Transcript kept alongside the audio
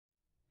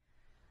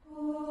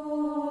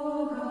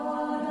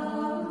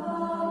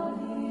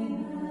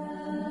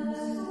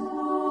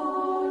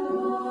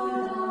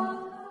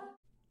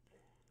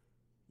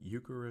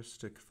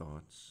Eucharistic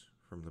Thoughts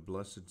from the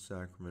Blessed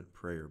Sacrament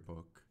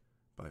Prayerbook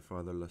by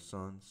Father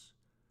Lasance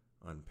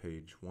on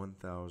page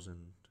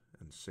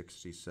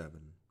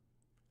 1067.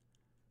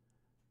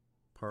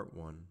 Part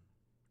 1.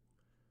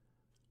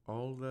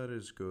 All that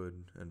is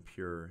good and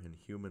pure in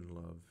human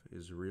love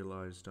is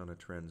realized on a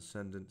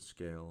transcendent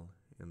scale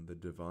in the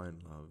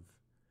divine love.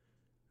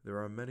 There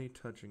are many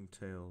touching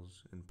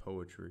tales in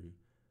poetry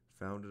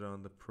founded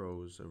on the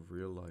prose of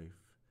real life,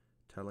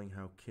 telling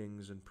how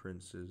kings and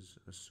princes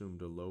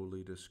assumed a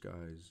lowly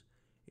disguise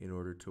in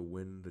order to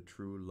win the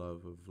true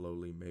love of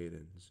lowly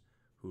maidens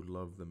who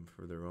loved them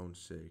for their own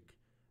sake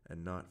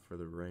and not for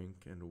the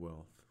rank and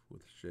wealth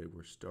which they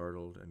were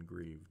startled and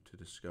grieved to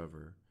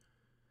discover,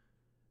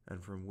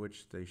 and from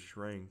which they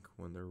shrank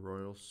when their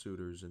royal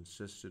suitors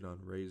insisted on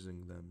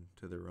raising them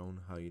to their own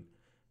height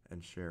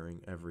and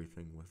sharing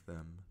everything with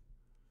them.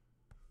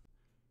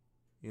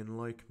 In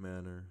like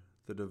manner,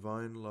 the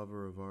divine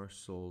lover of our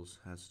souls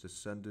has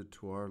descended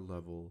to our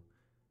level,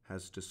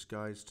 has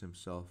disguised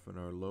himself in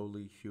our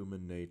lowly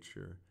human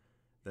nature,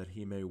 that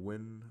he may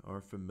win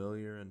our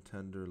familiar and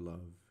tender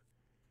love.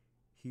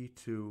 He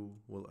too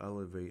will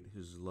elevate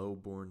his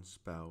low-born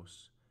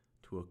spouse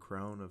to a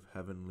crown of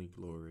heavenly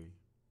glory.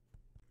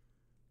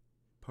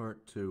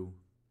 Part 2.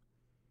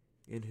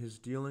 In his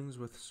dealings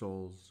with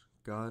souls,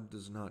 God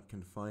does not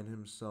confine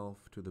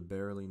himself to the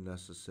barely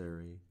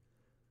necessary.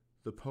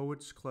 The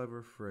poet's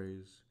clever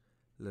phrase,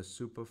 le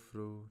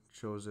superflu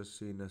chose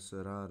si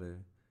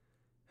necessare,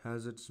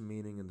 has its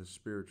meaning in the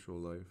spiritual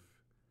life.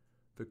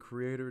 The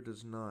Creator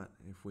does not,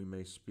 if we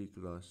may speak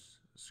thus,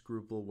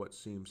 scruple what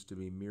seems to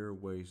be mere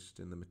waste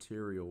in the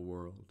material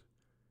world.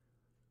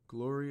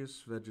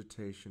 Glorious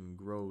vegetation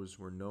grows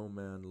where no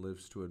man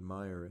lives to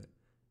admire it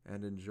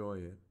and enjoy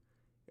it.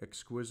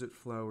 Exquisite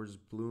flowers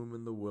bloom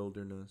in the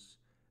wilderness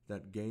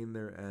that gain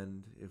their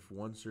end if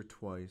once or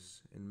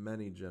twice, in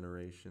many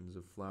generations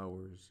of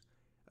flowers,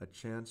 a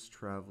chance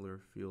traveler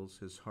feels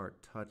his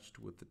heart touched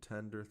with the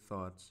tender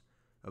thoughts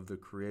of the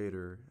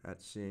Creator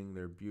at seeing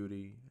their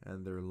beauty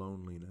and their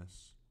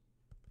loneliness.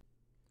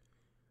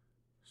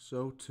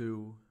 So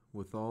too,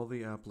 with all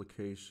the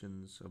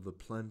applications of the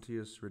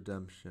plenteous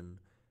redemption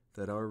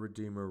that our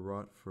Redeemer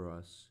wrought for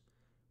us,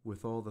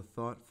 with all the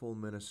thoughtful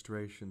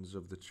ministrations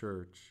of the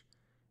Church,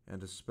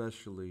 and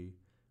especially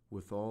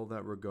with all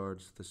that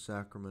regards the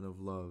sacrament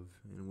of love,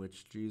 in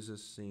which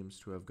Jesus seems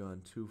to have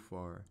gone too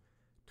far,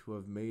 to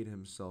have made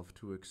himself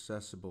too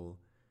accessible,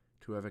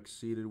 to have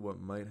exceeded what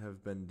might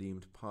have been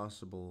deemed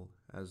possible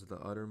as the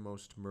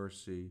uttermost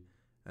mercy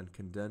and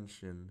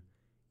condescension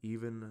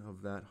even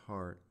of that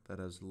heart that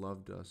has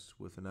loved us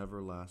with an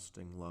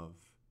everlasting love.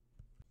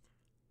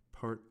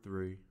 Part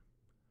 3.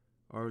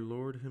 Our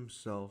Lord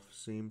himself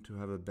seemed to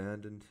have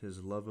abandoned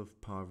his love of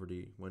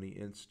poverty when he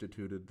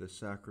instituted the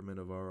sacrament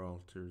of our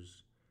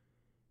altars.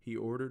 He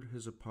ordered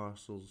his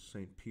apostles,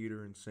 St.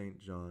 Peter and St.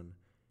 John,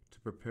 to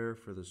prepare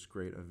for this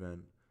great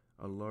event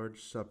a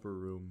large supper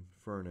room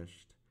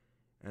furnished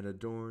and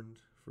adorned,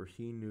 for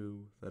he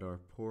knew that our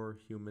poor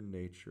human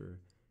nature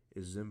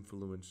is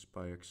influenced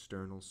by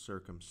external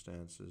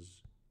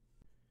circumstances.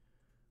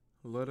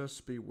 Let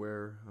us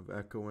beware of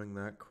echoing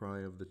that cry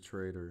of the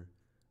traitor,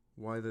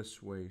 "Why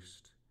this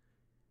waste?"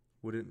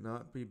 Would it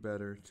not be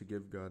better to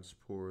give God's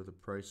poor the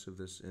price of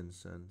this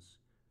incense,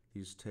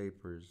 these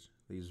tapers,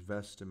 these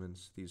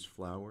vestments, these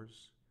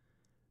flowers?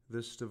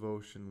 This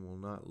devotion will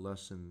not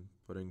lessen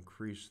but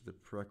increase the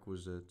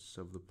perquisites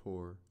of the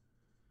poor.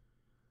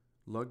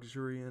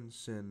 Luxury and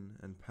sin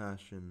and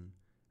passion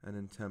and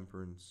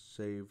intemperance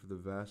save the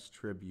vast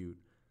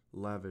tribute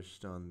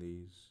lavished on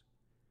these,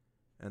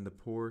 and the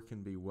poor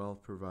can be well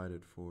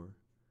provided for.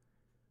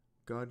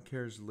 God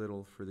cares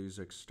little for these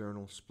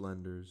external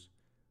splendors,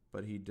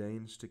 but he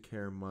deigns to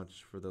care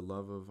much for the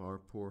love of our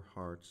poor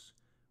hearts,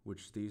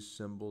 which these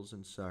symbols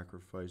and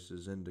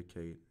sacrifices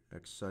indicate,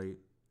 excite,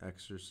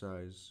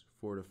 exercise,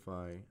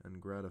 fortify, and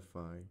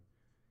gratify.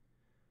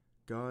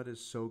 God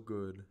is so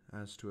good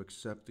as to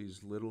accept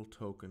these little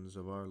tokens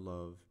of our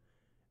love,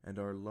 and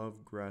our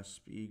love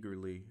grasps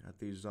eagerly at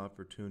these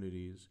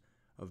opportunities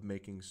of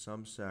making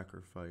some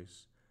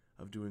sacrifice,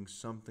 of doing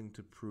something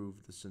to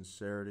prove the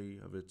sincerity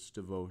of its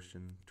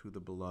devotion to the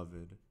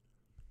Beloved.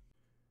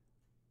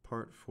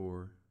 Part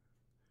 4.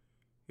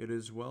 It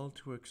is well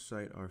to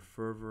excite our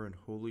fervor in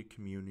Holy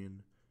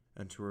Communion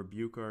and to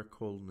rebuke our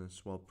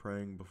coldness while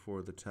praying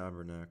before the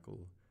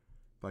tabernacle,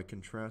 by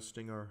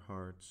contrasting our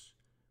hearts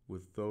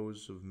with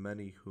those of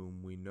many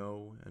whom we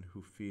know and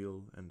who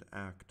feel and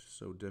act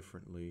so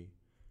differently.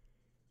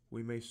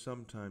 We may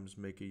sometimes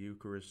make a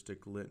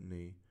Eucharistic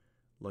litany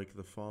like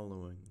the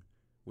following,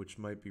 which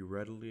might be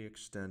readily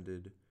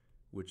extended,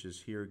 which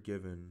is here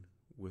given,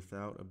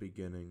 without a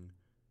beginning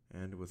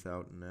and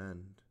without an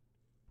end.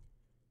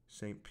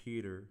 St.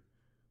 Peter,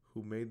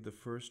 who made the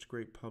first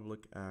great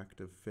public act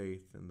of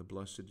faith in the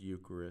Blessed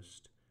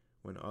Eucharist,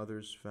 when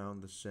others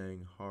found the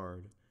saying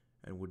hard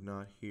and would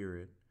not hear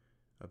it,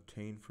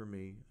 obtained for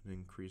me an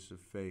increase of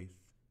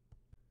faith.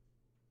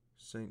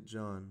 St.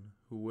 John,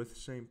 who with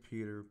St.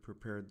 Peter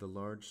prepared the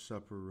large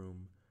supper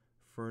room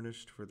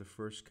furnished for the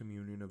first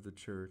communion of the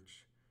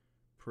Church,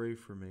 pray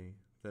for me,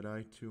 that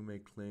I too may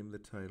claim the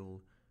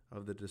title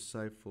of the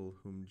disciple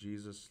whom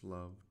Jesus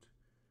loved.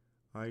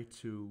 I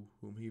too,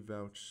 whom he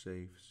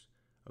vouchsafes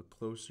a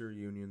closer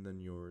union than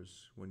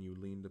yours when you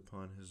leaned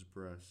upon his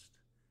breast.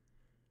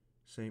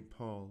 St.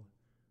 Paul,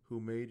 who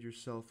made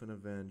yourself an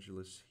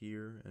evangelist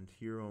here and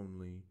here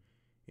only,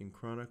 in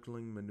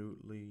chronicling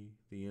minutely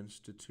the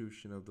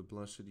institution of the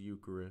Blessed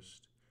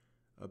Eucharist,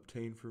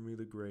 obtain for me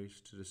the grace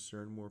to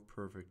discern more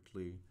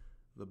perfectly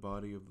the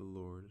body of the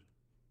Lord.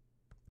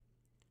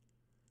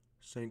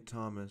 St.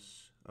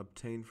 Thomas,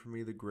 obtain for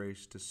me the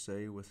grace to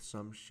say with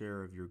some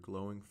share of your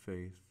glowing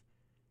faith,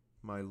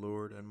 my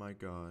Lord and my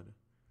God,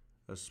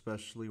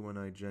 especially when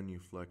I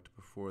genuflect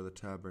before the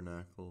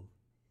tabernacle.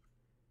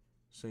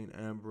 St.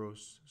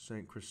 Ambrose,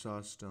 St.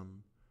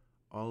 Chrysostom,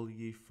 all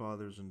ye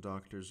fathers and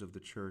doctors of the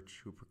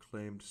Church who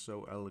proclaimed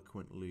so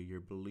eloquently your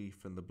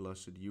belief in the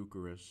Blessed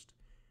Eucharist,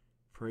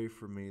 pray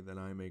for me that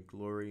I may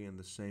glory in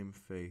the same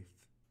faith.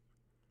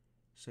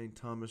 St.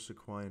 Thomas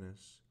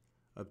Aquinas,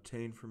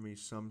 obtain for me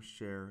some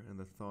share in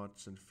the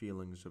thoughts and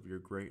feelings of your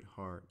great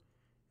heart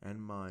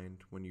and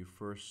mind when you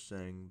first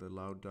sang the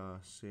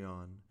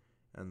Laudacion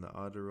and the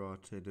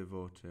Adorate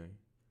Devote.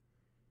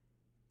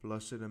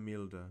 Blessed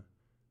Amilda,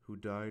 who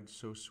died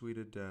so sweet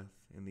a death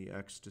in the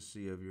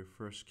ecstasy of your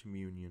first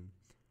communion,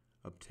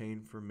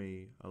 obtain for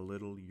me a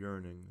little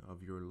yearning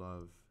of your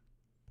love.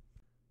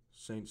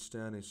 Saint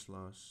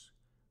Stanislaus,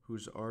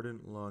 whose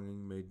ardent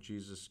longing made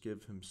Jesus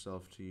give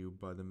himself to you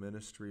by the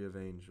ministry of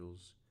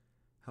angels,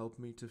 help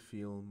me to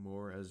feel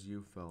more as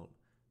you felt,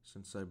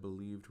 since I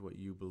believed what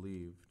you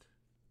believed.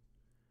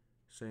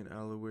 Saint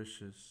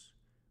Aloysius,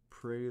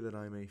 pray that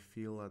I may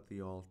feel at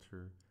the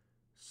altar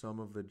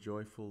some of the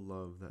joyful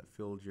love that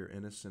filled your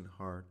innocent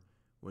heart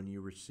when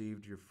you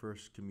received your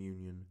first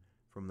communion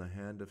from the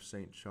hand of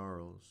St.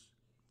 Charles.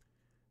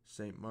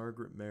 Saint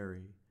Margaret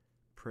Mary,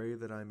 pray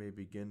that I may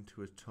begin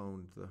to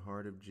atone to the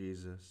heart of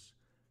Jesus,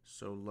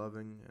 so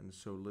loving and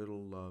so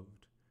little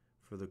loved,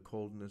 for the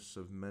coldness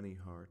of many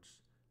hearts,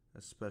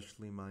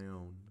 especially my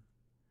own.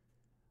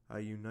 I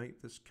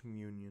unite this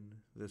communion,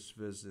 this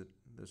visit,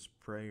 this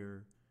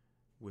prayer,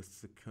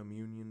 with the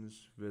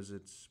communions,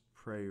 visits,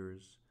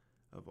 prayers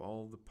of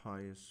all the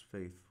pious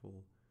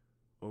faithful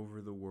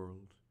over the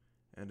world,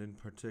 and in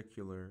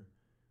particular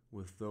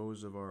with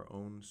those of our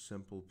own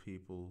simple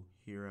people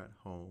here at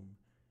home,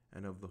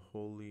 and of the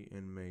holy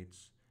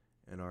inmates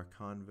in our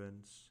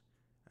convents,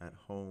 at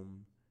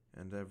home,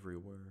 and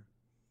everywhere.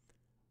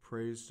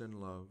 Praised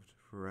and loved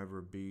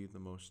forever be the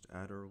most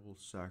adorable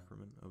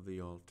sacrament of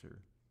the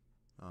altar.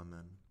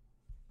 Amen.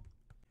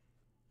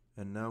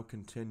 And now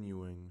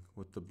continuing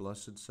with the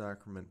Blessed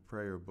Sacrament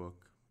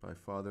Prayerbook by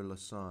Father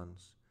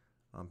Lasance,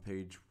 on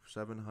page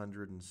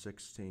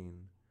 716,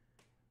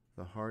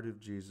 The Heart of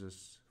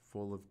Jesus,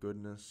 full of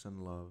goodness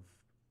and love.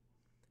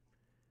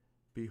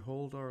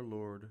 Behold our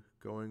Lord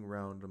going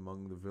round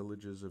among the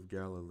villages of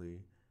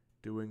Galilee,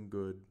 doing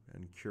good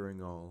and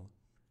curing all.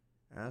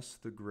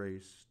 Ask the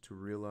grace to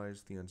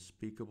realize the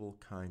unspeakable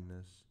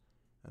kindness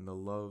and the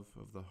love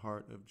of the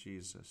heart of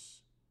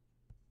Jesus.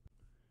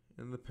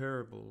 In the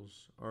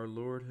parables, our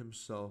Lord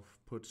himself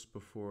puts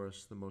before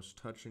us the most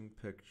touching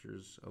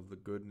pictures of the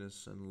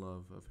goodness and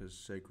love of his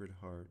Sacred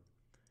Heart.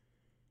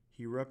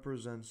 He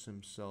represents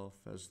himself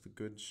as the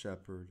Good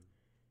Shepherd,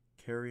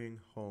 carrying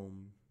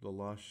home the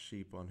lost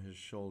sheep on his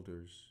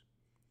shoulders,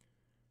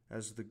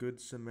 as the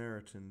Good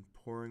Samaritan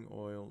pouring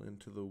oil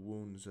into the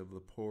wounds of the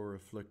poor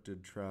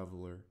afflicted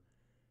traveler,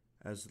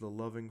 as the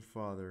loving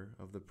Father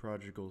of the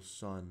prodigal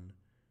Son,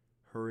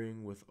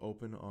 hurrying with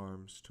open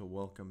arms to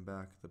welcome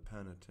back the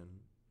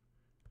penitent.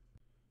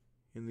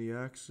 In the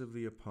Acts of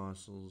the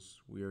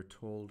Apostles, we are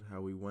told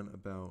how he went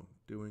about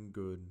doing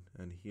good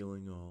and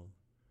healing all.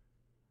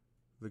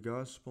 The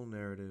Gospel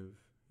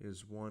narrative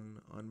is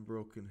one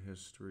unbroken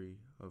history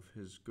of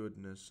his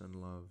goodness and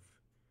love.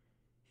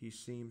 He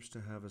seems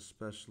to have a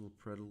special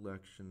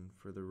predilection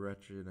for the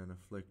wretched and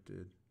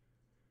afflicted,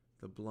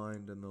 the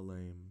blind and the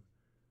lame,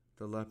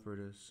 the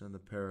leprous and the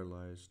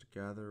paralyzed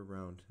gather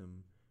around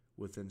him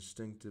with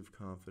instinctive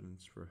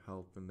confidence for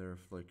help in their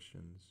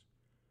afflictions.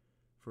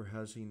 For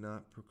has he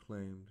not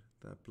proclaimed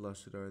that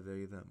blessed are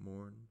they that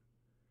mourn?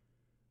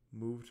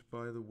 Moved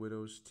by the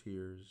widow's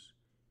tears,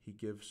 he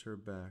gives her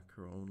back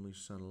her only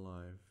son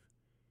alive.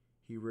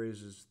 He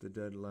raises the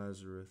dead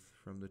Lazarus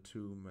from the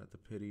tomb at the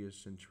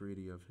piteous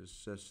entreaty of his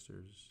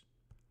sisters.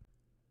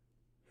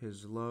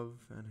 His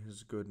love and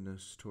his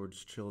goodness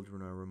towards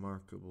children are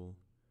remarkable.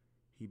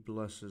 He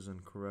blesses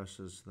and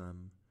caresses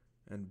them,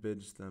 and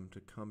bids them to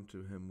come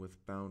to him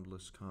with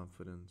boundless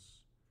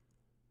confidence.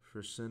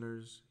 For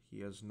sinners,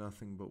 he has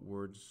nothing but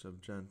words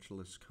of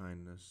gentlest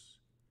kindness.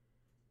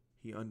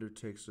 He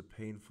undertakes a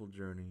painful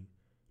journey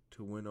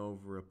to win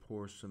over a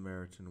poor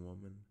Samaritan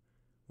woman,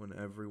 when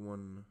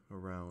everyone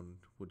around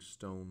would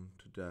stone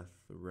to death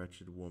the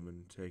wretched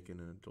woman taken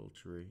in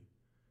adultery.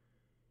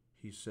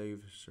 He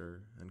saves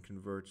her and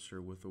converts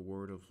her with a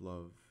word of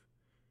love,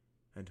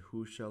 and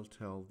who shall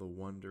tell the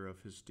wonder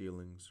of his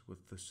dealings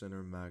with the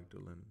sinner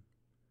Magdalene?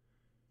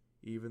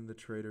 Even the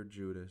traitor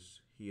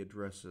Judas he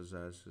addresses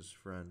as his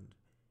friend,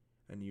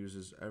 and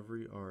uses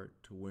every art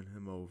to win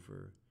him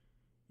over,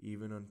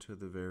 even unto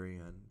the very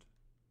end.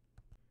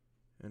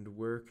 And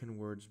where can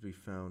words be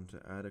found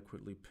to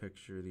adequately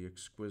picture the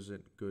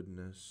exquisite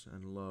goodness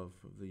and love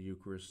of the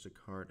Eucharistic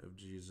heart of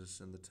Jesus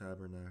in the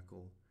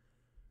tabernacle,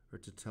 or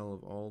to tell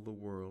of all the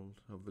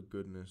world of the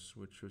goodness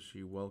with which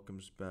he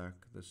welcomes back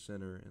the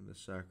sinner in the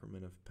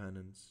sacrament of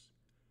penance?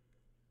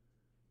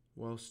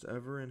 Whilst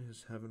ever in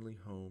his heavenly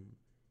home,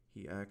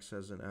 he acts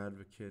as an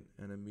advocate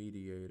and a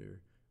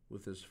mediator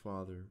with his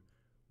Father,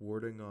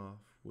 warding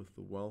off with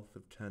the wealth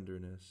of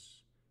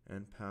tenderness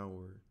and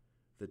power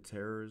the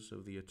terrors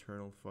of the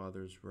eternal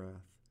Father's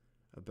wrath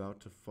about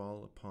to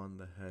fall upon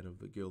the head of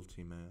the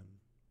guilty man.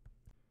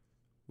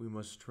 We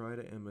must try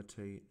to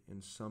imitate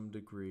in some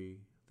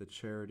degree the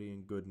charity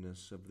and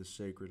goodness of the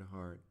Sacred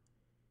Heart.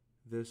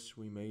 This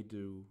we may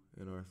do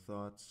in our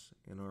thoughts,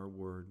 in our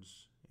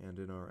words, and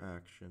in our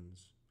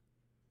actions.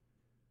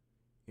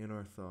 In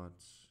our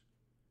thoughts,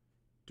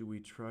 do we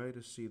try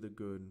to see the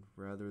good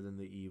rather than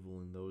the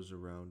evil in those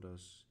around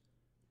us,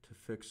 to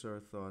fix our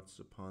thoughts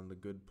upon the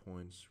good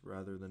points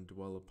rather than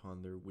dwell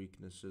upon their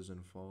weaknesses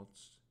and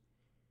faults?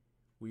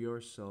 We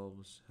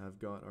ourselves have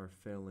got our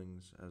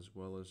failings as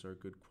well as our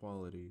good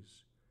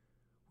qualities.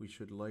 We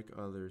should like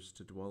others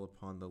to dwell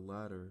upon the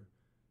latter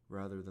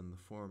rather than the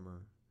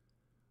former.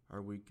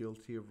 Are we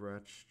guilty of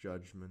rash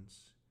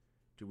judgments?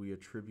 Do we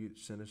attribute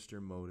sinister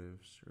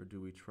motives, or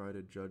do we try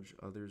to judge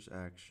others'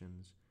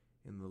 actions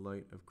in the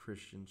light of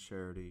Christian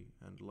charity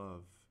and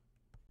love?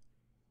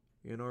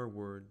 In our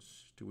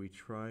words, do we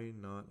try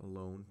not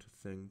alone to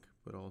think,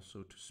 but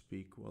also to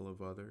speak well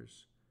of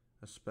others,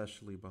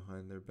 especially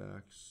behind their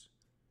backs?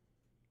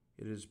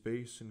 It is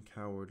base and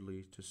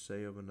cowardly to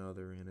say of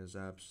another in his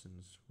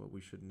absence what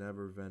we should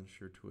never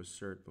venture to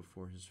assert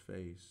before his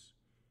face.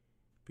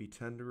 Be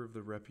tender of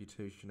the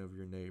reputation of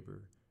your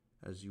neighbor,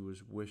 as you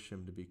would wish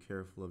him to be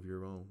careful of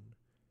your own.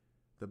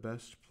 The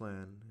best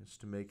plan is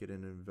to make it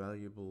an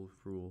invaluable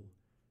rule,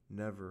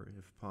 never,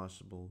 if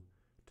possible,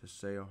 to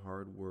say a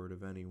hard word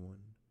of anyone.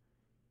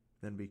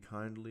 Then be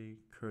kindly,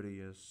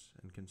 courteous,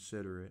 and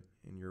considerate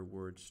in your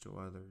words to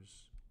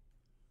others.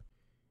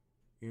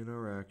 In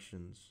our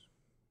actions,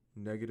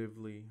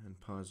 negatively and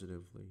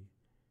positively.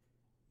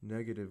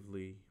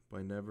 Negatively,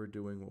 by never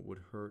doing what would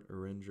hurt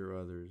or injure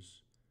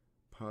others.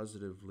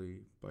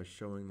 Positively, by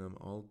showing them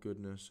all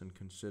goodness and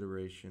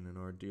consideration in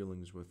our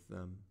dealings with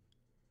them.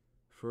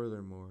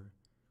 Furthermore,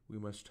 we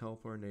must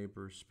help our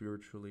neighbor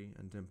spiritually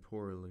and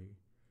temporally.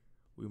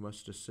 We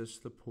must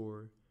assist the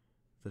poor,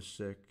 the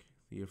sick,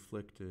 the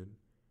afflicted.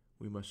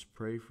 We must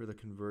pray for the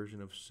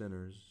conversion of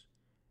sinners,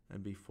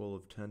 and be full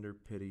of tender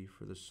pity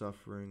for the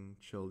suffering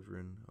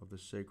children of the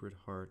Sacred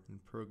Heart in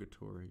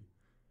Purgatory.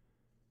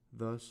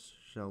 Thus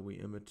shall we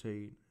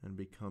imitate and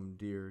become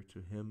dear to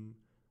him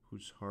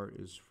whose heart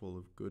is full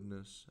of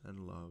goodness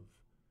and love.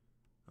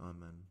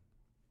 Amen.